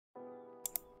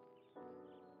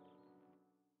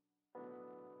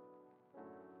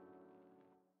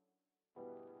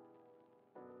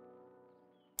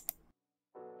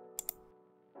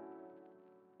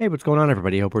Hey, what's going on,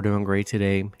 everybody? Hope we're doing great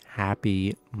today.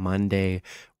 Happy Monday.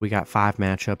 We got 5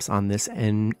 matchups on this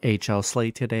NHL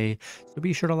slate today, so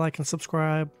be sure to like and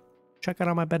subscribe. Check out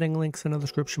all my betting links in the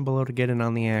description below to get in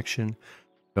on the action.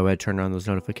 Go ahead, turn on those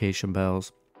notification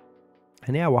bells.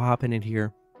 And yeah, we'll hop in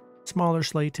here. Smaller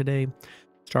slate today,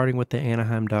 starting with the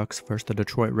Anaheim Ducks versus the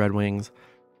Detroit Red Wings.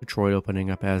 Detroit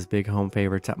opening up as big home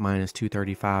favorites at minus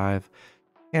 235.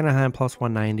 Anaheim plus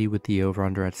 190 with the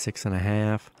over-under at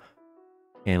 6.5.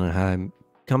 Anaheim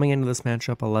coming into this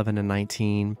matchup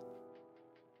 11-19.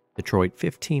 Detroit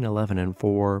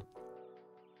 15-11-4.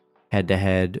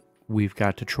 Head-to-head, we've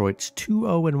got Detroit's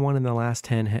 2-0-1 in the last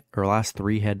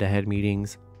 3 head-to-head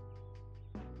meetings.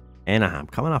 Anaheim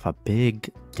coming off a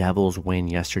big Devils win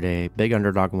yesterday, big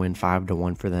underdog win,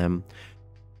 5-1 for them.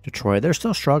 Detroit, they're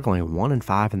still struggling,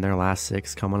 1-5 in their last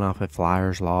 6, coming off a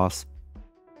Flyers loss.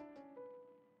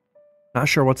 Not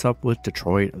sure what's up with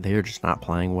Detroit. They're just not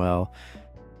playing well.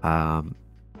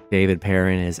 David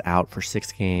Perrin is out for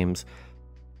 6 games.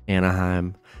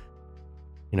 Anaheim,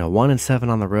 1-7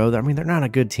 on the road. I mean, they're not a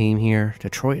good team here.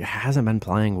 Detroit hasn't been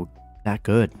playing that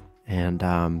good. And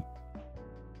I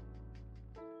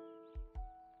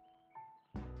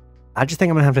just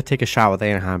think I'm going to have to take a shot with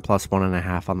Anaheim plus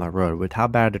 1.5 on the road. With how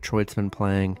bad Detroit's been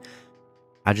playing,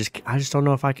 I just don't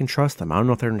know if I can trust them. I don't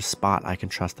know if they're in a spot I can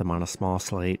trust them on a small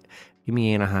slate. Give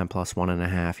me Anaheim plus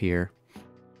 1.5 here.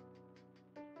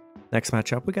 Next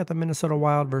matchup, we got the Minnesota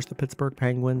Wild versus the Pittsburgh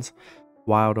Penguins.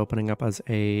 Wild opening up as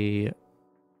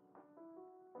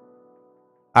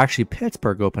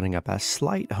Pittsburgh opening up as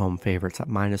slight home favorites at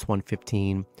minus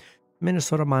 115.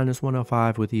 Minnesota minus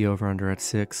 105 with the over-under at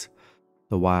 6.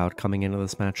 The Wild coming into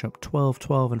this matchup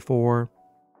 12-12-4.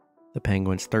 The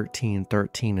Penguins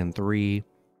 13-13-3.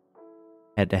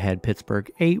 Head-to-head, Pittsburgh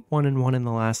 8-1-1 in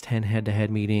the last 10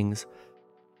 head-to-head meetings.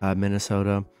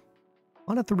 Minnesota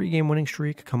on a 3-game winning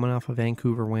streak, coming off a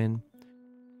Vancouver win.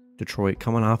 Detroit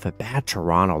coming off a bad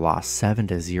Toronto loss,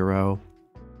 7-0.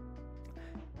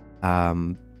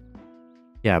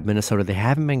 Minnesota, they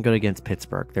haven't been good against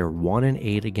Pittsburgh. They're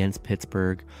 1-8 against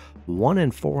Pittsburgh,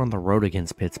 1-4 on the road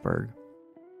against Pittsburgh.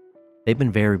 They've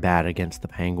been very bad against the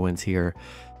Penguins here.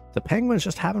 The Penguins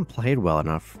just haven't played well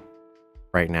enough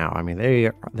right now. I mean,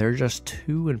 they're just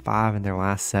 2-5 in their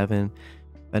last 7.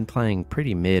 Been playing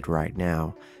pretty mid right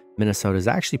now. Minnesota is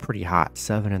actually pretty hot,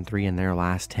 7-3 in their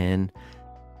last 10.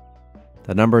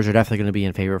 The numbers are definitely going to be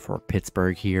in favor for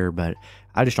Pittsburgh here, but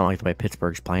I just don't like the way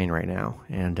Pittsburgh's playing right now.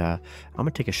 And I'm going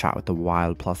to take a shot with the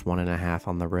Wild plus 1.5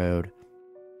 on the road.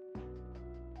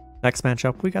 Next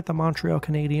matchup, we got the Montreal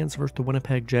Canadiens versus the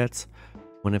Winnipeg Jets.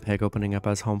 Winnipeg opening up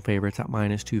as home favorites at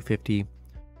minus 250.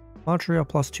 Montreal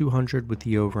plus 200 with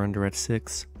the over-under at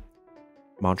 6.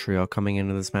 Montreal coming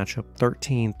into this matchup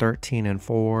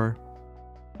 13-13-4.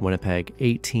 Winnipeg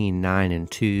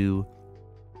 18-9-2.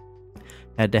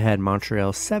 Head-to-head,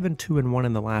 Montreal 7-2-1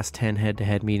 in the last 10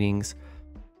 head-to-head meetings.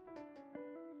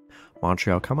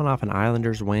 Montreal coming off an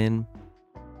Islanders win.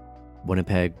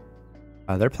 Winnipeg,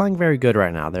 they're playing very good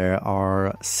right now. They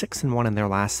are 6-1 in their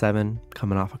last 7,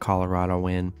 coming off a Colorado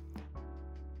win.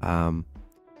 I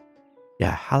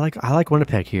like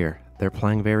Winnipeg here. They're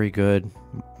playing very good.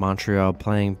 Montreal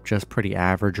playing just pretty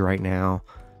average right now.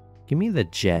 Give me the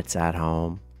Jets at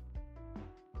home.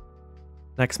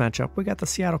 Next matchup, we got the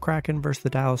Seattle Kraken versus the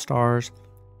Dallas Stars.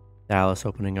 Dallas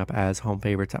opening up as home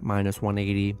favorites at minus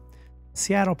 180.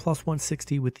 Seattle plus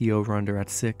 160 with the over-under at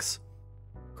 6.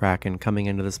 Kraken coming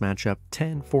into this matchup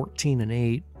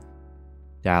 10-14-8.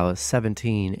 Dallas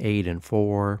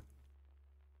 17-8-4.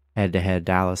 Head-to-head,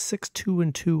 Dallas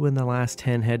 6-2-2 in the last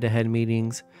 10 head-to-head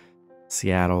meetings.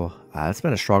 Seattle, it's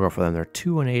been a struggle for them. They're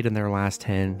 2-8 in their last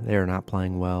 10. They are not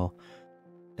playing well.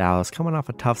 Dallas coming off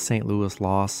a tough St. Louis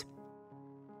loss.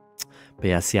 But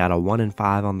yeah, Seattle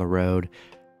 1-5 on the road.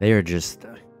 They are just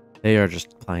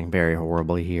playing very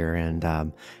horribly here. And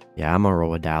I'm gonna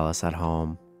roll with Dallas at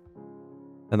home.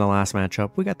 In the last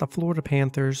matchup, we got the Florida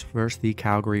Panthers versus the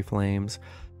Calgary Flames.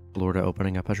 Florida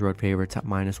opening up as road favorites at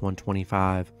minus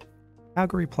 125.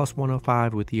 Calgary plus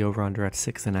 105 with the over-under at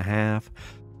 6.5.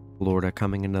 Florida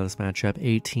coming into this matchup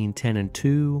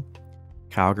 18-10-2.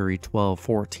 Calgary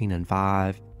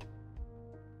 12-14-5.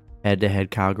 Head-to-head,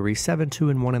 Calgary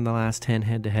 7-2-1 in the last 10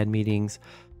 head-to-head meetings.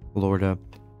 Florida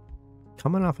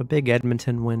coming off a big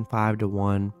Edmonton win,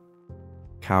 5-1.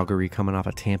 Calgary coming off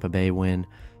a Tampa Bay win.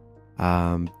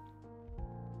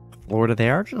 Florida,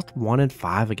 they are just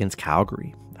 1-5 against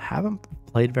Calgary. Haven't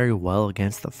played very well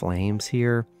against the Flames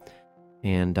here.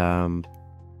 And I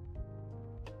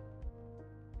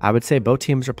would say both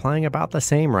teams are playing about the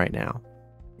same right now.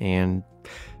 And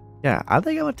yeah, I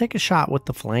think I would take a shot with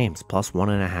the Flames plus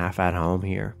 1.5 at home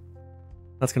here.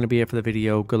 That's going to be it for the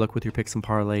video. Good luck with your picks and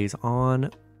parlays on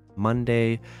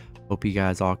Monday. Hope you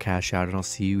guys all cash out, and I'll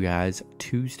see you guys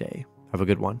Tuesday. Have a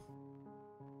good one.